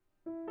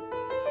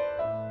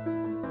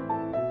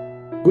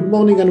Good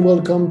morning and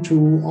welcome to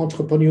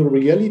Entrepreneurial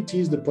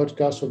Realities, the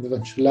podcast of the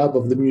Venture Lab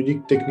of the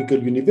Munich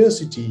Technical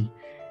University.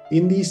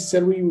 In this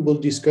series, we will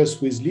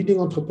discuss with leading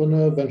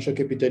entrepreneurs, venture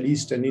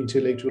capitalists, and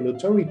intellectual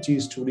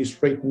authorities to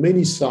illustrate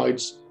many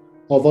sides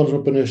of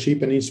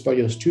entrepreneurship and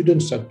inspire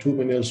students at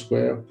TUM and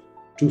elsewhere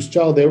to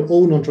start their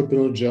own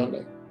entrepreneurial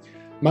journey.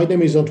 My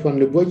name is Antoine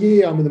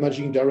Leboyer. I'm the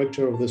Managing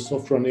Director of the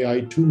Software and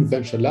AI TUM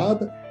Venture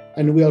Lab,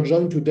 and we are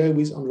joined today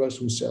with Andreas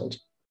Umselt.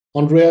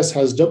 Andreas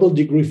has double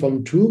degree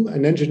from TUM,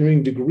 an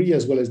engineering degree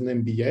as well as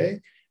an MBA,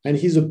 and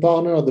he's a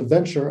partner of the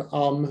venture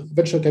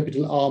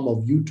capital arm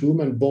of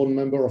UTUM and board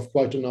member of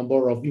quite a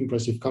number of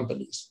impressive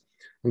companies.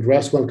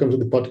 Andreas, welcome to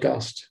the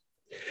podcast.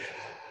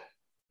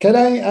 Can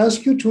I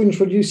ask you to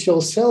introduce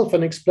yourself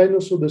and explain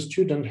also the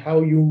student how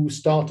you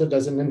started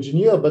as an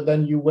engineer, but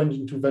then you went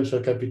into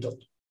venture capital?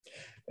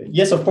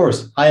 Yes, of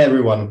course. Hi,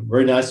 everyone.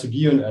 Very nice to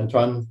be here,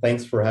 Antoine.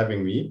 Thanks for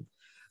having me.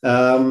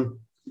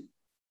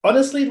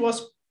 Honestly, it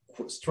was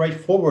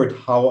straightforward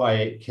how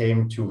I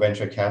came to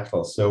venture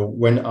capital. So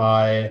when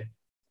I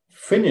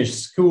finished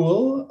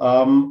school,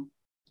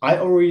 I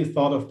already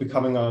thought of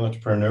becoming an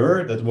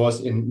entrepreneur. That was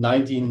in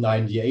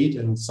 1998,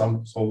 and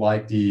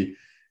like the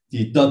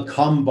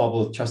dot-com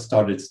bubble just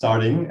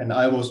starting, and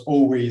I was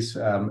always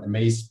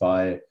amazed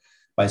by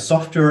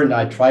software, and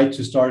I tried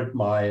to start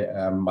my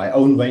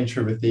own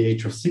venture with the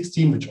age of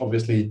 16, which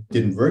obviously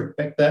didn't work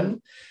back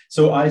then.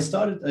 So I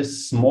started a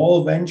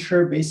small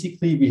venture.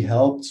 Basically, we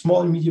helped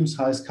small and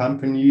medium-sized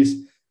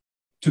companies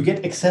to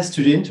get access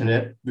to the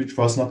internet, which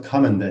was not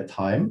common that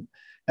time.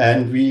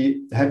 And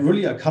we had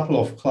really a couple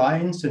of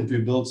clients, and we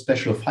built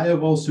special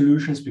firewall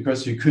solutions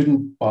because you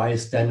couldn't buy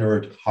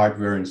standard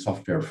hardware and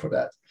software for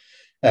that.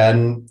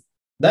 And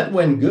that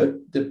went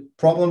good. The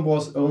problem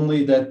was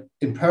only that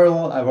in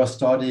parallel, I was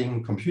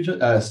studying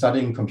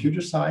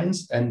computer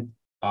science, and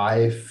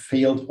I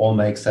failed all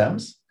my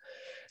exams.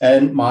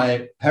 And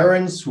my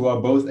parents, who are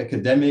both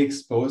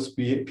academics, both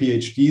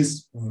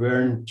PhDs,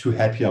 weren't too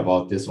happy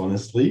about this,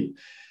 honestly.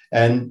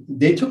 And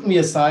they took me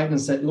aside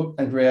and said, look,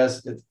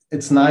 Andreas,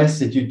 it's nice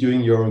that you're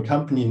doing your own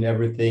company and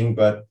everything,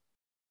 but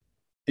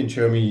in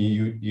Germany,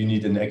 you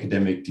need an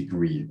academic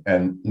degree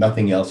and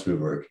nothing else will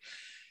work.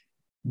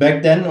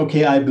 Back then,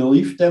 okay, I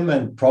believed them,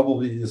 and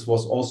probably this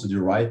was also the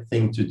right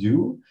thing to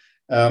do.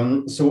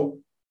 So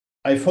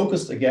I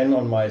focused again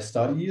on my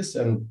studies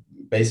and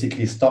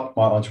basically stopped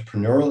my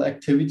entrepreneurial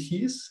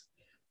activities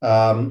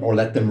or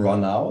let them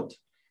run out.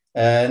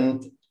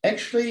 And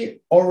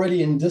actually,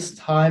 already in this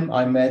time,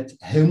 I met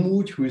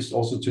Helmut, who is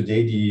also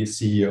today the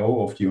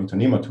CEO of the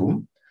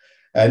Unternehmertum.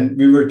 And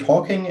we were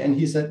talking, and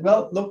he said,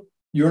 well, look,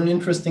 you're an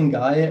interesting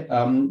guy.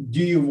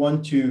 Do you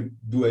want to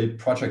do a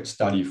project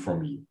study for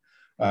me?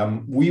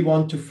 We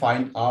want to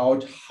find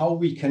out how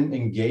we can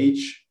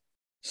engage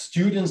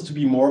students to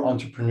be more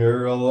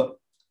entrepreneurial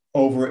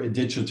over a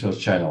digital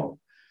channel.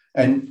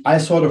 And I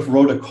sort of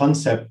wrote a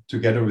concept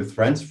together with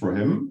friends for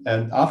him.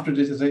 And after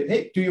this, I said,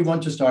 hey, do you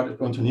want to start at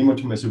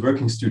Unternehmertum as a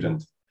working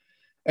student?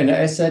 And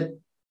I said,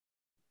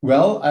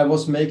 well, I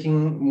was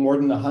making more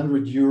than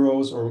 100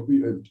 euros or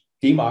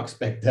D-marks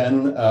back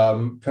then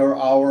per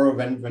hour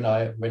when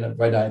I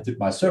did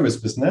my service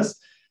business.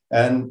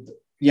 And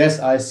yes,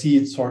 I see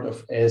it sort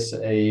of as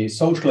a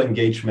social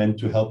engagement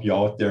to help you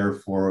out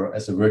there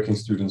as a working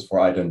student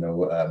for, I don't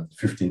know,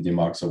 15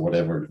 D-marks or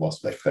whatever it was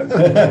back then.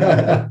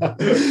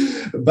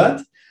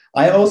 But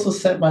I also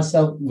said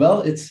myself,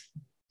 well,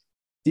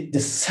 the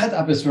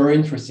setup is very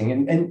interesting.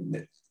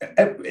 And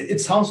it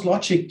sounds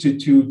logic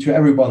to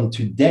everyone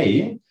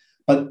today.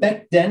 But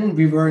back then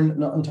we were in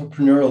an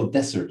entrepreneurial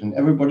desert, and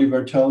everybody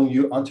were telling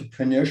you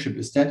entrepreneurship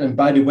is that. And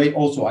by the way,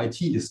 also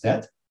IT is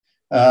that,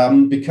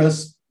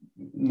 because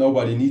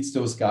nobody needs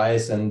those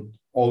guys, and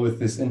all with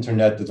this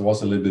internet that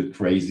was a little bit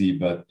crazy,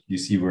 but you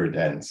see where it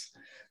ends.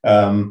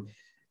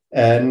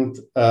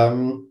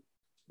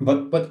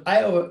 But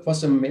I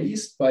was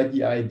amazed by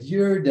the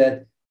idea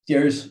that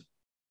there's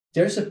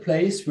a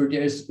place where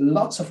there's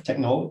lots of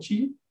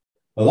technology,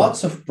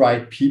 lots of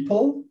bright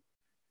people,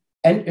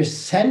 and a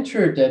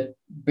center that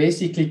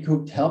basically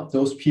could help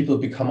those people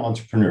become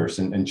entrepreneurs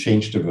and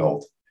change the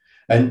world.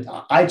 And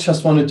I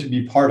just wanted to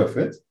be part of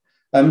it.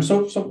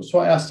 So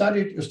I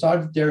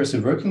started there as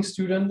a working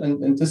student,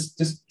 and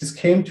this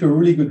came to a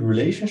really good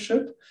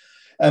relationship.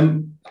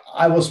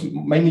 I was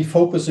mainly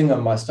focusing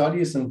on my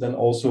studies, and then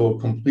also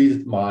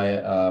completed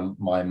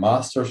my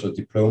master's or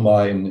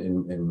diploma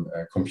in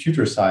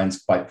computer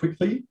science quite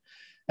quickly,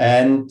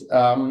 and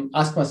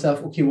asked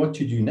myself, okay, what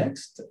to do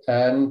next?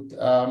 And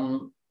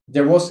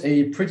there was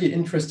a pretty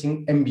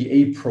interesting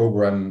MBA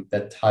program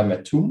that time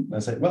at TUM. I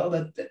said, well,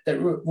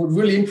 that would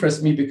really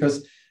interest me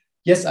because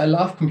yes, I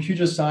love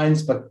computer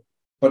science, but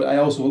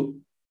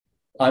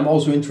I'm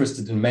also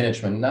interested in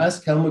management. And I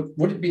asked Helmut,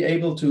 would I be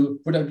able to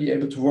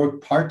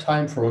work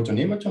part-time for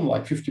Unternehmertum,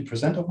 like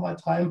 50% of my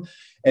time,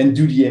 and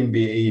do the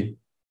MBA?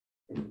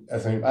 I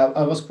think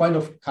I was kind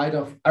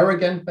of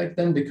arrogant back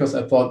then, because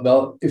I thought,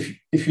 well,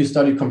 if you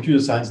study computer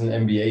science and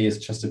MBA is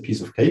just a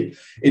piece of cake.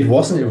 It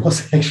wasn't. It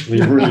was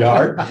actually really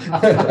hard.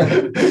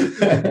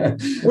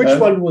 Which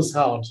one was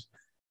hard?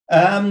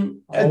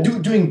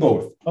 Doing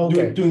both.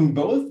 Okay. Doing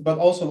both, but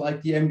also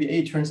like the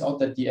MBA, turns out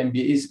that the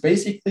MBA is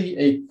basically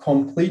a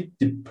complete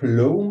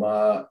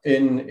diploma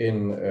in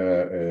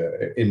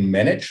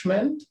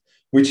management,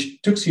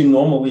 which took you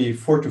normally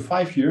 4 to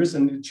 5 years,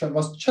 and it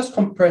was just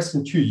compressed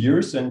in 2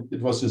 years, and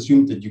it was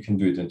assumed that you can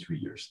do it in 2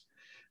 years.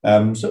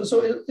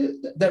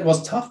 That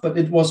was tough, but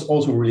it was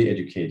also really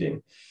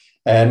educating.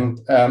 And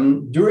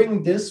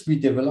during this, we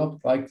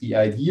developed like the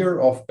idea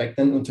of, back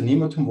then,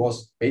 Unternehmertum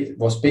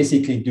was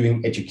basically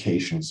doing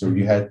education. So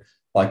you had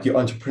like your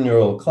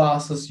entrepreneurial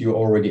classes, you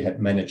already had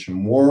manager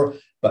more,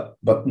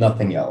 but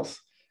nothing else.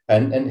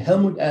 And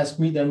Helmut asked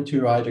me then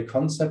to write a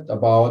concept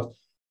about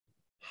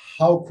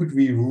how could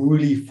we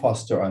really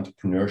foster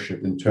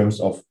entrepreneurship in terms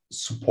of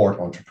support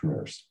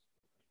entrepreneurs.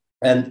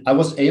 And I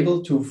was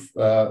able to,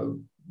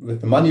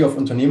 with the money of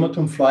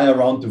Unternehmertum, fly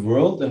around the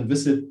world and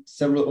visit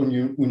several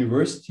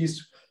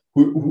universities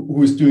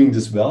who is doing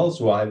this well.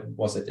 So I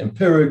was at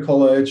Imperial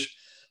College.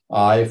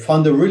 I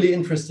found a really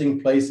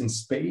interesting place in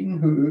Spain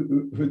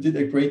who did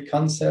a great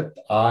concept.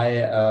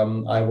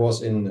 I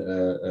was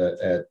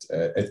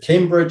at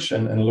Cambridge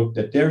and looked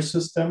at their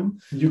system.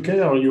 UK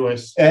or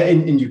US?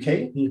 In UK.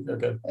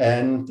 Okay.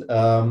 And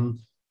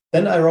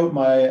then I wrote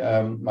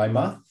my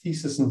math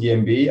thesis in the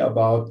MBA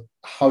about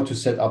how to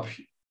set up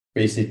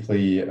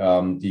basically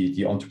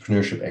the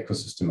entrepreneurship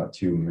ecosystem at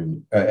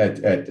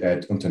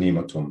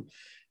Unternehmertum.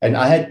 And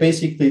I had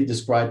basically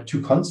described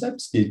 2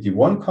 concepts. The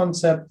one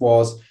concept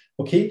was,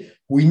 okay,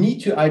 we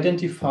need to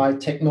identify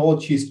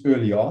technologies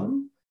early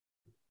on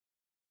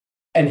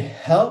and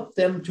help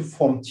them to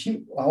form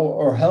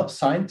or help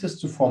scientists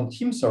to form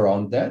teams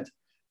around that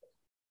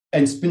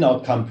and spin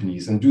out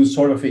companies and do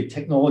sort of a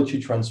technology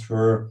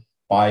transfer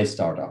by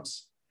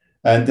startups.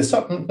 And the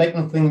second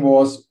thing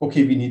was,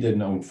 okay, we needed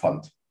an own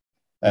fund.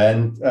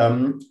 And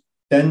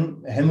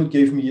then Helmut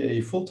gave me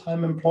a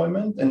full-time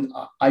employment, and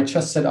I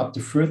just set up the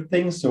first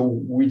thing. So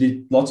we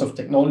did lots of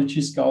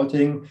technology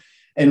scouting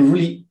and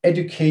really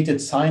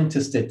educated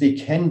scientists that they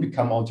can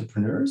become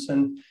entrepreneurs.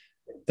 And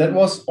that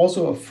was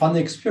also a fun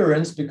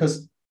experience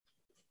because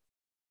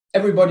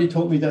everybody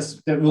told me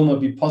that will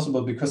not be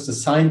possible because the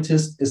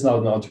scientist is not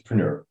an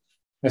entrepreneur.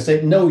 I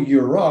said, no,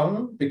 you're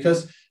wrong,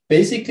 because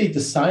basically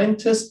the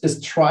scientist is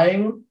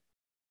trying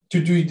to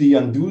do the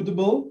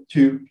undoable,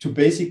 to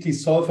basically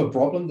solve a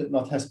problem that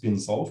not has been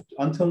solved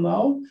until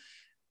now.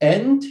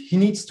 And he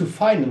needs to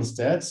finance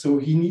that. So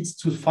he needs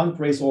to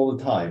fundraise all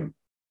the time.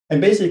 And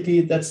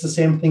basically that's the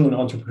same thing an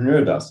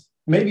entrepreneur does,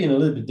 maybe in a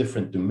little bit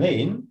different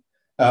domain,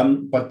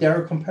 but there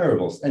are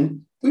comparables.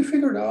 And we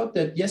figured out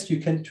that, yes, you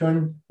can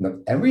turn not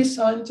every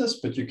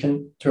scientist, but you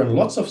can turn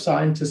lots of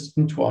scientists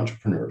into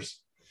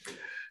entrepreneurs.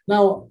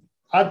 Now,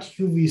 at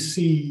UVC,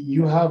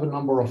 you have a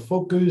number of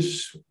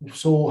focus.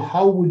 So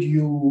how would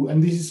you,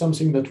 and this is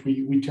something that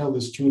we tell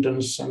the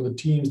students and the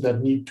teams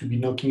that need to be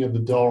knocking at the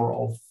door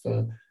of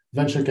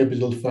venture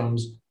capital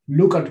firms,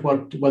 look at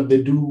what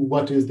they do,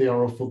 what is their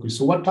area of focus.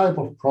 So what type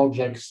of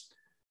projects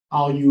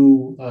are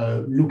you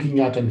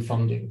looking at and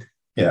funding?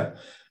 Yeah.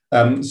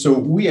 So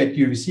we at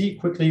UVC,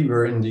 quickly,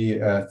 we're in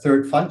the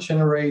third fund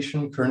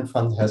generation. Current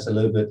fund has a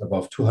little bit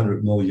above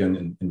 200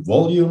 million in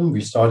volume.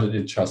 We started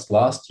it just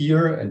last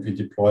year, and we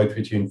deployed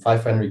between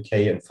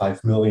 500K and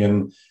 5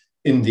 million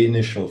in the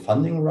initial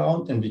funding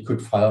round, and we could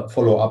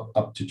follow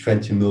up to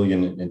 20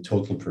 million in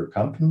total per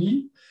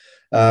company.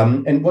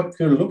 And what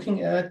we are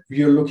looking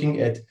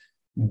at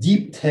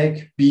deep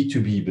tech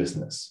B2B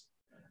business.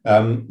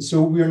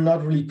 So we're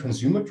not really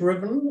consumer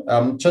driven,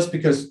 just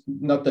because,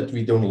 not that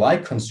we don't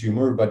like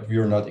consumer, but we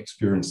are not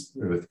experienced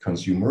with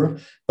consumer,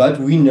 but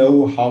we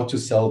know how to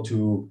sell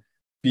to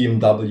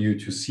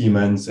BMW, to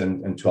Siemens,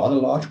 and to other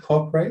large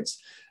corporates.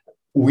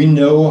 We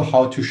know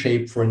how to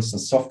shape, for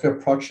instance, software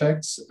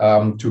projects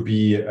to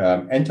be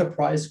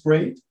enterprise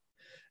grade.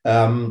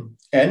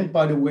 And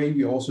by the way,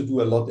 we also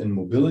do a lot in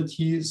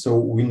mobility. So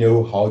we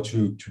know how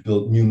to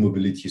build new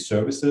mobility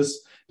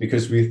services,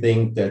 because we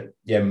think that,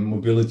 yeah,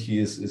 mobility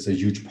is a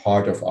huge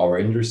part of our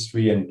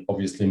industry, and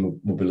obviously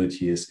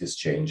mobility is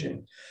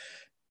changing.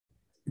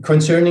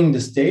 Concerning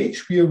the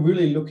stage, we are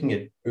really looking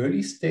at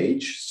early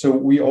stage. So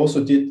we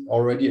also did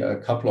already a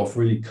couple of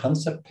really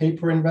concept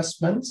paper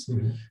investments,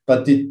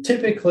 but the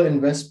typical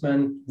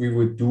investment we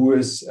would do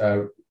is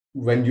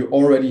when you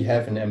already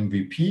have an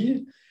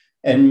MVP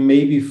and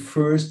maybe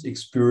first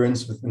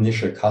experience with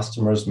initial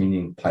customers,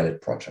 meaning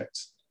pilot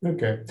projects.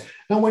 Okay.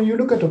 Now, when you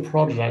look at a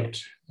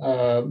project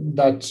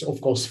that, of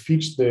course,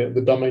 fits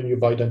the domain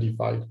you've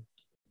identified,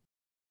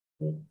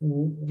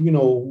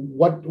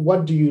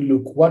 what do you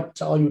look? What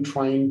are you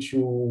trying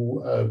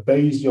to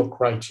base your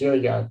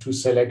criteria to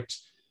select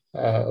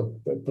a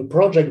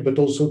project, but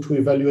also to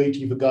evaluate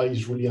if a guy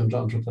is really an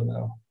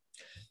entrepreneur?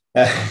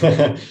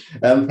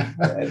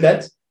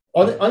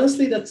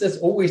 Honestly, that's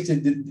always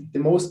the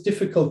most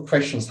difficult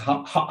questions.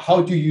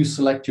 How do you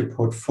select your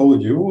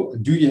portfolio?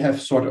 Do you have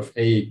sort of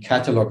a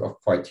catalog of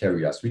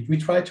criteria? We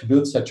try to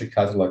build such a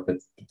catalog, but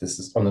this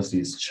is honestly,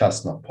 it's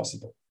just not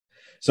possible.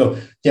 So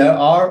there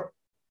are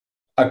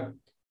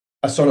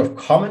a sort of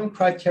common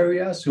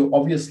criteria. So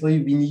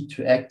obviously we need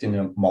to act in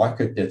a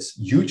market that's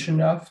huge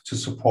enough to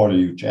support a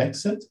huge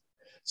exit.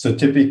 So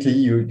typically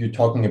you're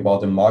talking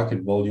about a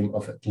market volume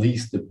of at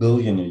least $1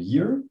 billion a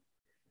year.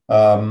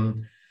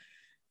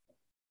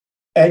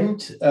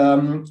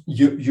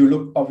 You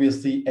look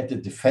obviously at the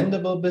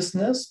defendable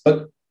business,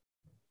 but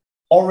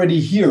already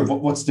here,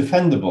 what's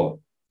defendable?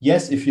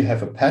 Yes, if you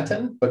have a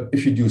patent, but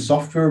if you do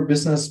software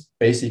business,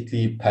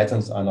 basically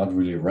patents are not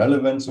really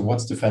relevant. So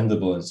what's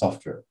defendable in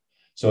software?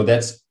 So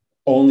that's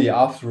only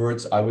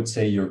afterwards, I would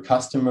say, your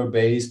customer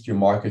base, your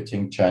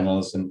marketing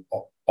channels, and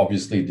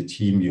obviously the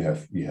team you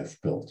have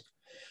built.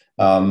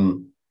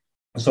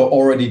 So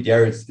already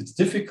there it's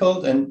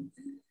difficult,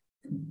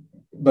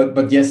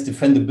 but yes,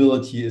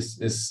 defendability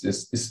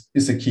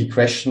is a key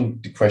question.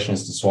 The question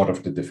is the sort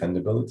of the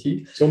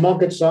defendability. So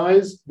market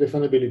size,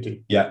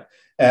 defendability. Yeah.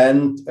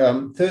 And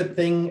third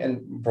thing,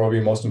 and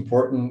probably most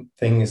important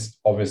thing, is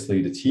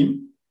obviously the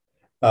team.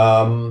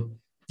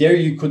 There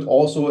you could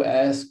also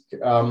ask,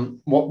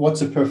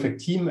 what's a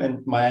perfect team?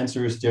 And my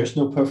answer is there's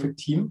no perfect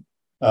team.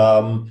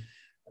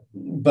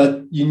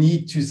 But you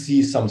need to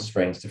see some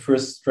strengths. The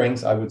first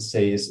strength, I would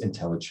say, is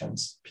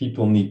intelligence.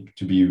 People need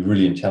to be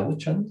really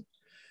intelligent.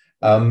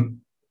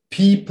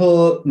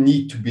 People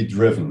need to be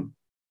driven.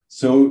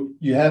 So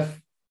you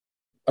have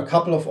a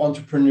couple of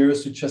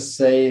entrepreneurs who just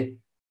say,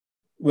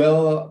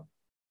 well,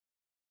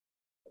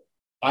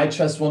 I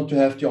just want to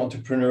have the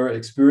entrepreneur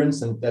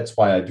experience, and that's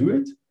why I do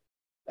it.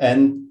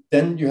 And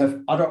then you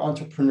have other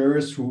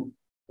entrepreneurs who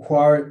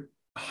are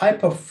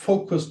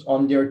hyper-focused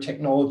on their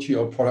technology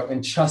or product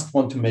and just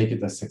want to make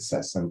it a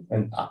success.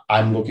 And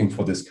I'm looking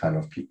for this kind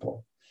of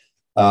people.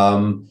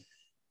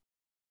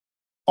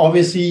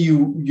 Obviously,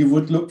 you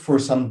would look for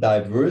some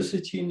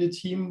diversity in the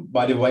team.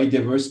 By the way,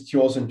 diversity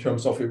also in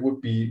terms of it would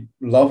be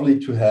lovely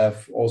to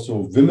have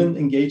also women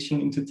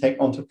engaging into tech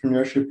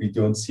entrepreneurship. We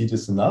don't see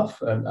this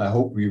enough, and I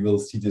hope we will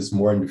see this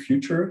more in the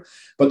future,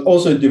 but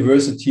also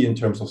diversity in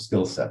terms of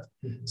skill set.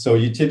 Mm-hmm. So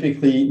you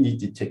typically need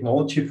the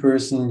technology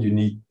person, you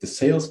need the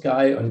sales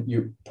guy, and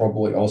you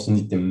probably also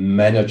need the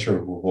manager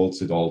who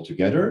holds it all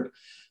together.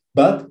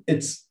 But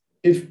it's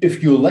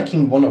if you're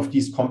lacking one of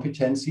these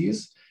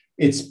competencies,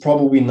 it's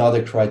probably not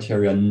a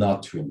criteria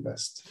not to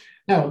invest.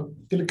 Now,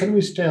 can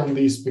we stay on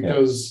this?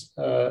 Because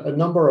a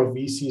number of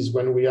VCs,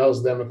 when we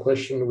ask them a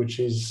question, which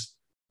is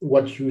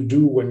what you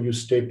do when you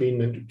step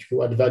in and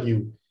to add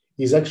value,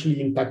 is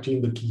actually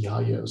impacting the key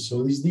hires.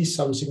 So is this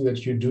something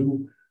that you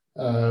do?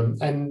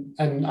 And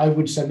I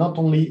would say not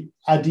only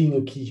adding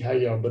a key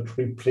hire, but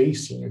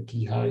replacing a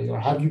key hire.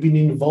 Have you been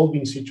involved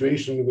in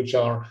situations which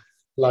are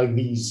like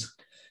these?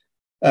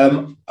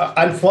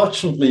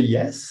 Unfortunately,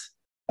 yes.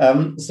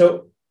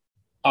 So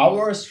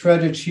our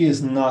strategy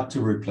is not to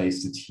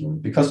replace the team,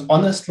 because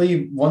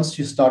honestly, once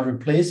you start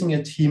replacing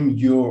a team,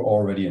 you're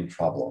already in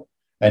trouble.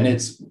 And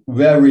it's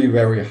very,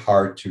 very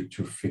hard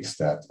to fix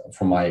that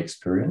from my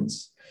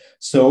experience.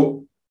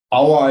 So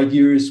our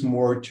idea is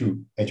more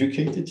to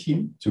educate the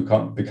team, to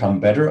become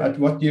better at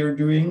what they're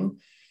doing,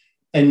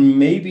 and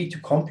maybe to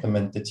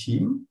complement the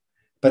team.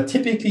 But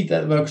typically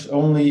that works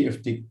only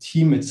if the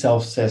team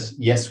itself says,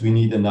 yes, we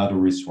need another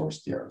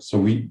resource there. So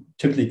we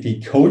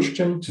typically coach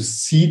them to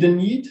see the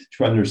need,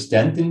 to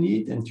understand the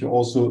need, and to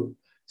also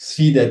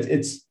see that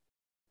it's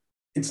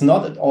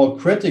not at all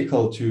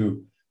critical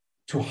to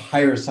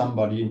hire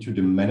somebody into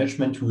the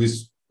management who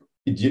is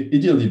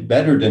ideally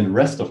better than the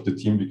rest of the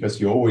team,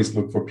 because you always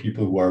look for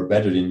people who are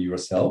better than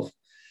yourself.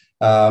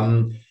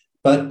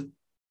 But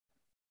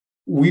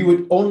we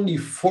would only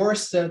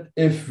force that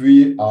if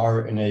we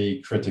are in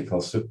a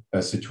critical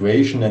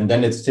situation, and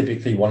then it's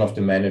typically one of the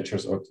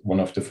managers or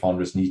one of the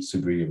founders needs to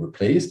be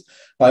replaced.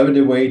 By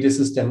the way, this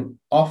is then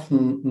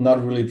often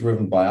not really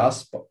driven by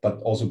us,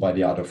 but also by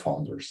the other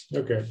founders.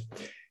 Okay.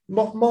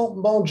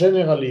 More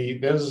generally,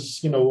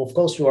 there's, of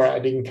course, you are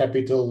adding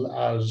capital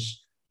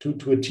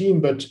to a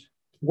team, but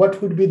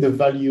what would be the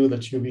value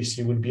that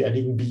UVC would be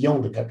adding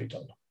beyond the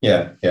capital?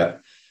 Yeah.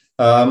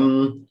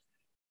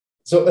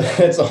 So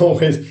it's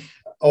always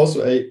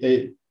also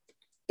a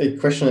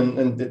question,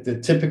 and the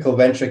typical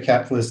venture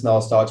capitalist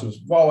now starts with,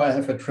 wow, I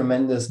have a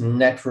tremendous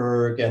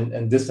network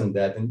and this and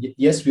that. And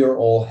yes, we are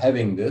all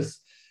having this,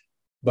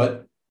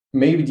 but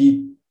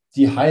maybe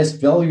the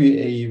highest value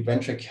a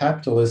venture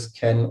capitalist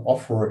can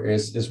offer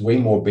is way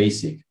more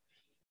basic.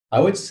 I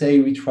would say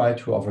we try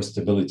to offer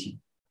stability.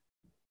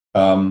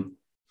 And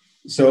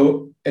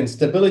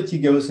stability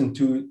goes in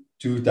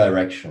two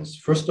directions.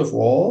 First of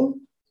all,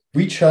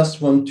 we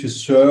just want to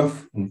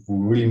serve, and we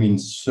really mean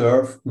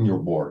serve, in your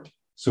board.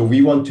 So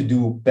we want to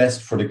do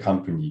best for the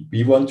company.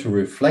 We want to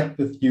reflect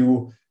with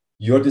you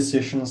your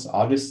decisions.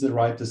 Are these the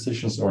right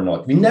decisions or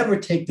not? We never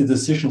take the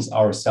decisions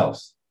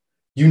ourselves.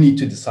 You need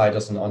to decide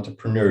as an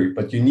entrepreneur,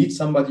 but you need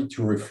somebody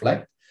to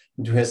reflect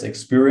and who has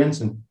experience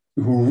and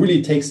who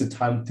really takes the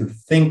time to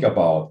think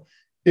about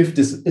if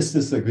is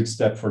this a good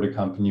step for the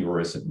company or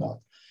is it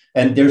not?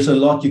 And there's a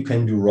lot you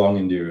can do wrong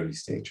in the early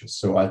stages.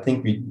 So I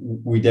think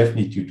we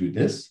definitely need to do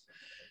this.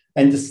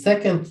 And the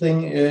second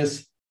thing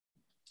is,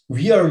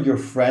 we are your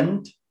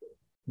friend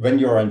when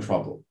you're in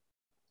trouble.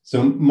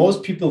 So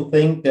most people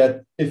think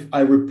that if I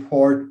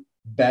report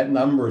bad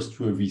numbers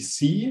to a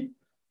VC,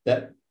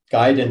 that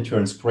guy then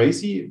turns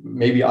crazy.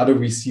 Maybe other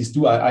VCs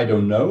do, I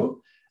don't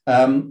know.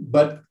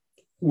 But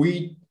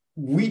we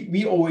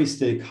always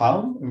stay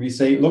calm and we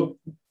say, look,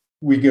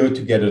 we go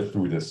together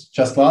through this.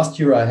 Just last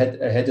year, I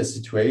had a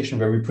situation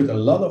where we put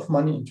a lot of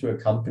money into a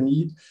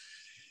company.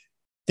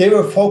 They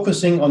were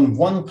focusing on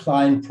one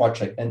client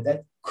project, and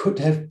that could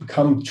have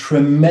become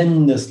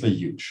tremendously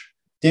huge.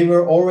 They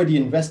were already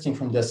investing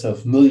from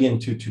themselves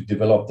millions to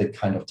develop that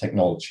kind of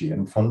technology.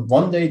 And from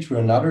one day to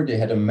another, they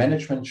had a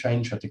management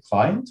change at the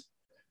client.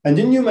 And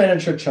the new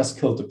manager just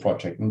killed the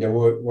project. And there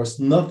was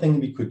nothing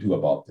we could do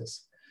about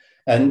this.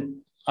 And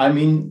I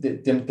mean,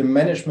 the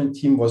management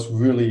team was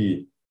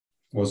really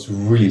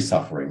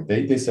suffering.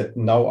 They said,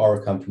 now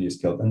our company is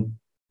killed. And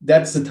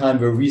that's the time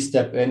where we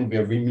step in,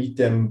 where we meet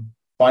them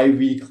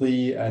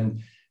bi-weekly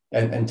and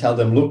tell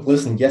them, look,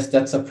 listen, yes,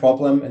 that's a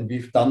problem. And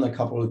we've done a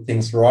couple of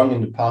things wrong in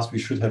the past. We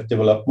should have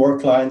developed more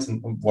clients and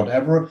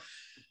whatever.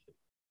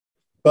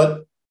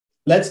 But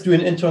let's do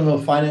an internal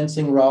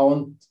financing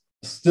round.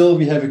 Still,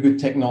 we have a good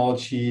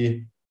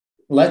technology.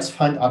 Let's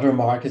find other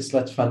markets.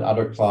 Let's find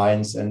other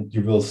clients. And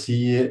you will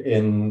see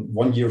in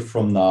 1 year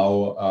from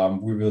now,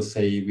 we will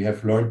say we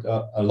have learned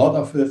a lot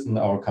of it and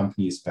our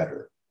company is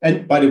better.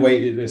 And by the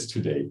way, it is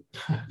today.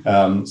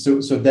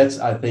 So that's,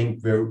 I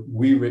think, where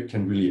we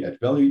can really add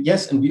value.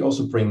 Yes, and we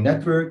also bring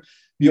network.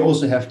 We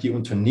also have the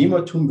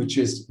Unternehmertum, which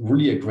is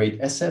really a great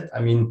asset.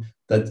 I mean,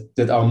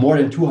 that are more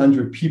than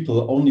 200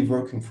 people only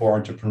working for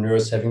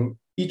entrepreneurs, having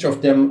each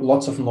of them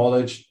lots of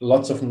knowledge,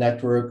 lots of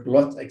network,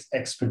 lots of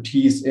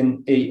expertise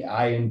in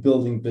AI and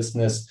building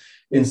business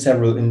in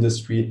several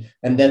industries.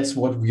 And that's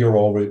what we are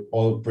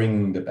all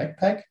bringing in the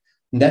backpack.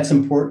 And that's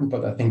important,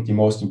 but I think the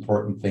most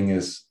important thing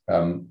is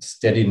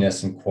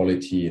steadiness and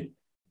quality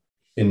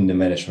in the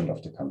management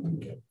of the company.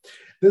 Okay.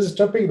 There's a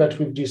topic that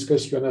we've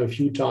discussed a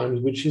few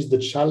times, which is the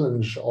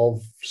challenge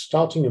of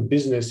starting a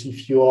business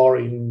if you are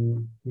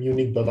in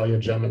Munich, Bavaria,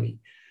 Germany.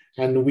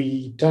 And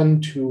we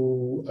tend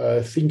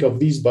to think of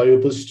this by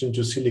opposition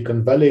to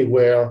Silicon Valley,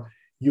 where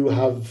you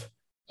have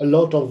a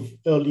lot of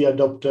early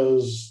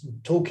adopters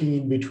talking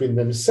in between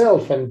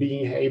themselves and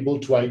being able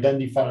to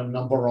identify a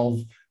number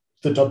of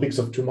the topics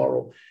of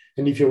tomorrow.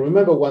 And if you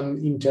remember, when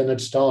internet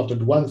started,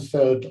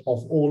 1/3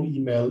 of all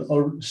email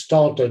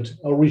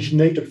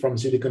originated from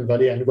Silicon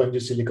Valley and went to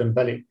Silicon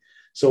Valley.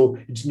 So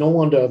it's no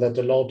wonder that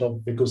a lot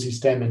of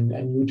ecosystem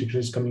and new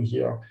technologies coming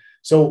here.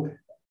 So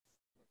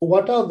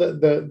what are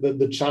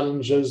the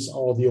challenges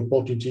or the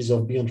opportunities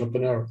of being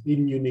entrepreneur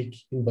in Munich,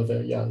 in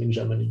Bavaria, in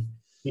Germany,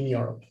 in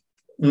Europe?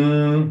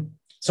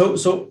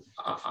 So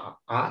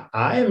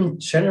I am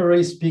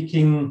generally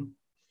speaking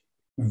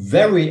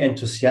very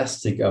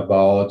enthusiastic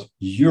about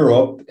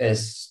Europe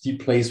as the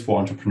place for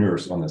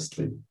entrepreneurs,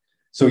 honestly.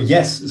 So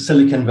yes,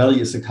 Silicon Valley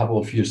is a couple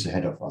of years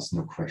ahead of us,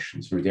 no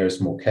question. So there's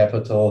more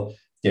capital,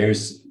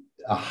 there's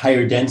a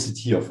higher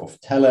density of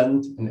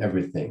talent and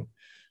everything.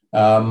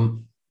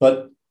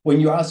 But when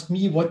you ask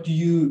me, what do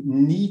you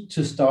need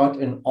to start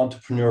an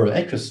entrepreneurial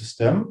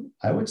ecosystem?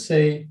 I would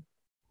say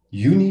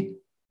you need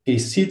a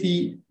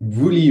city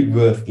really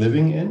worth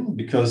living in,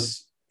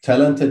 because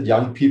talented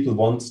young people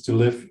want to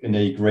live in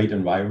a great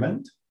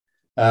environment.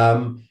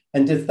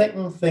 And the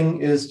second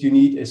thing is you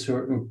need a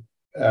certain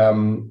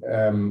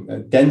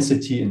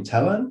density in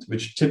talent,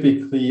 which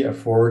typically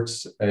affords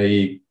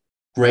a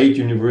great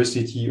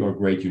university or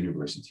great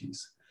universities.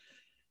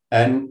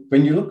 And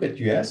when you look at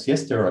US,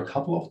 yes, there are a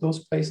couple of those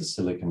places,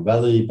 Silicon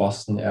Valley,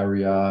 Boston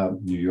area,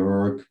 New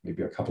York,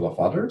 maybe a couple of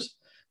others.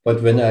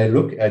 But when I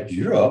look at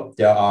Europe,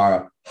 there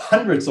are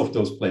hundreds of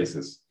those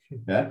places.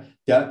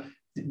 Yeah,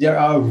 there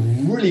are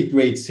really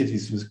great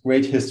cities with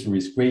great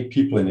histories, great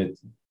people in it,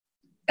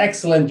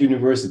 excellent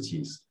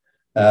universities.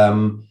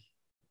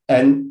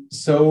 And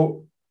so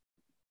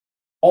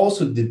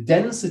also the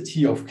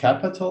density of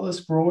capital is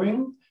growing.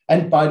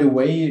 And by the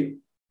way,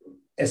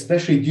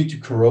 especially due to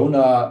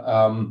Corona,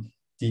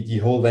 the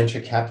whole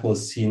venture capital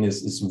scene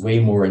is way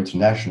more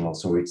international.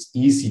 So it's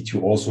easy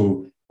to also,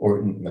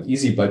 or not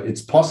easy, but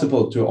it's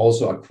possible to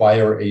also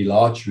acquire a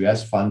large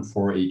US fund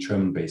for a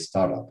German-based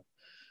startup.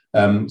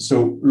 So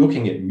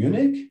looking at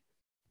Munich,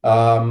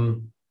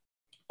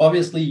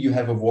 obviously you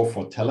have a war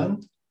for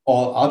talent.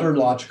 All other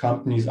large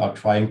companies are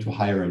trying to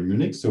hire in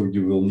Munich, so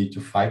you will need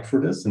to fight for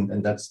this,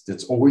 and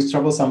that's always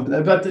troublesome.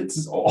 But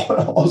it's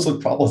also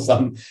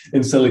troublesome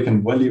in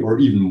Silicon Valley, or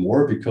even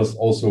more, because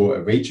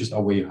also wages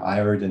are way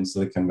higher in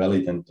Silicon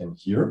Valley than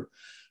here.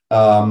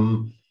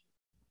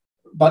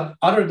 But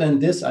other than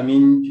this, I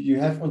mean, you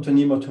have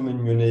Unternehmertum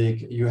in Munich,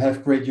 you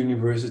have great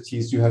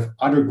universities, you have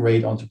other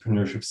great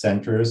entrepreneurship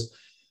centers.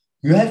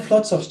 You have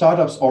lots of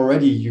startups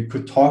already you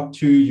could talk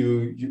to.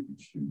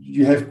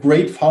 You have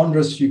great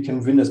founders you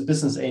can win as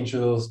business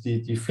angels,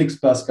 the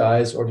Flixbus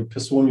guys or the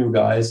Personio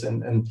guys.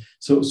 And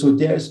so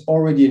there's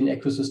already an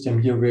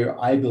ecosystem here where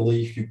I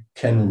believe you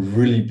can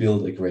really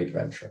build a great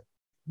venture.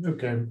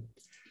 Okay.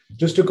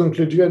 Just to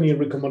conclude, do you have any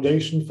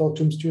recommendation for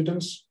TUM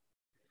students?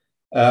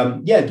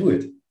 Yeah, do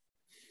it.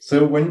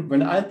 So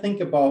when I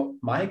think about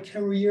my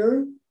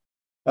career,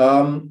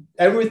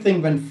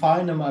 everything went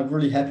fine. I'm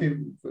really happy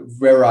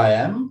where I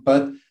am.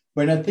 But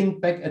when I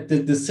think back at the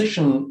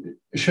decision,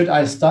 should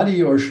I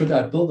study or should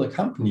I build a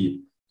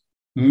company?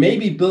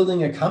 Maybe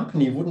building a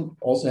company wouldn't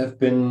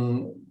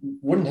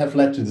have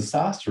led to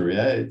disaster.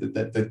 Yeah,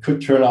 that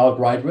could turn out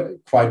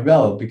quite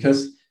well, because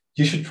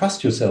you should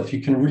trust yourself.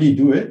 You can really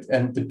do it.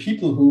 And the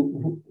people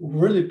who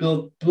really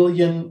build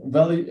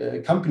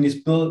companies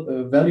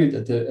valued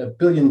at $1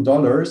 billion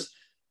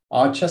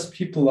are just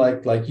people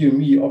like you and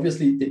me.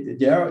 Obviously,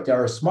 they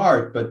are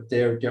smart, but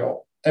they're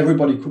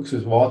everybody cooks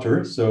with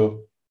water.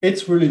 So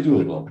it's really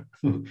doable.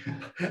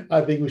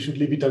 I think we should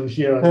leave it on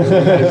here and go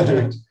guys do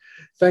it.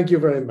 Thank you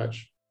very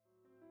much.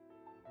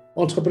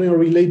 Entrepreneur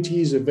Reality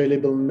is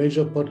available on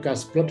major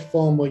podcast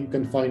platform where you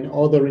can find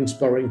other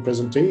inspiring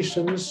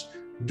presentations.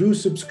 Do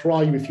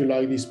subscribe if you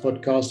like this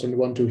podcast and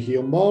want to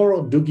hear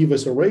more. Do give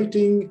us a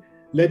rating.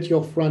 Let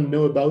your friend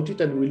know about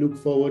it, and we look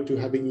forward to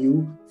having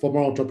you for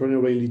more Entrepreneur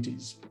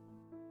Realities.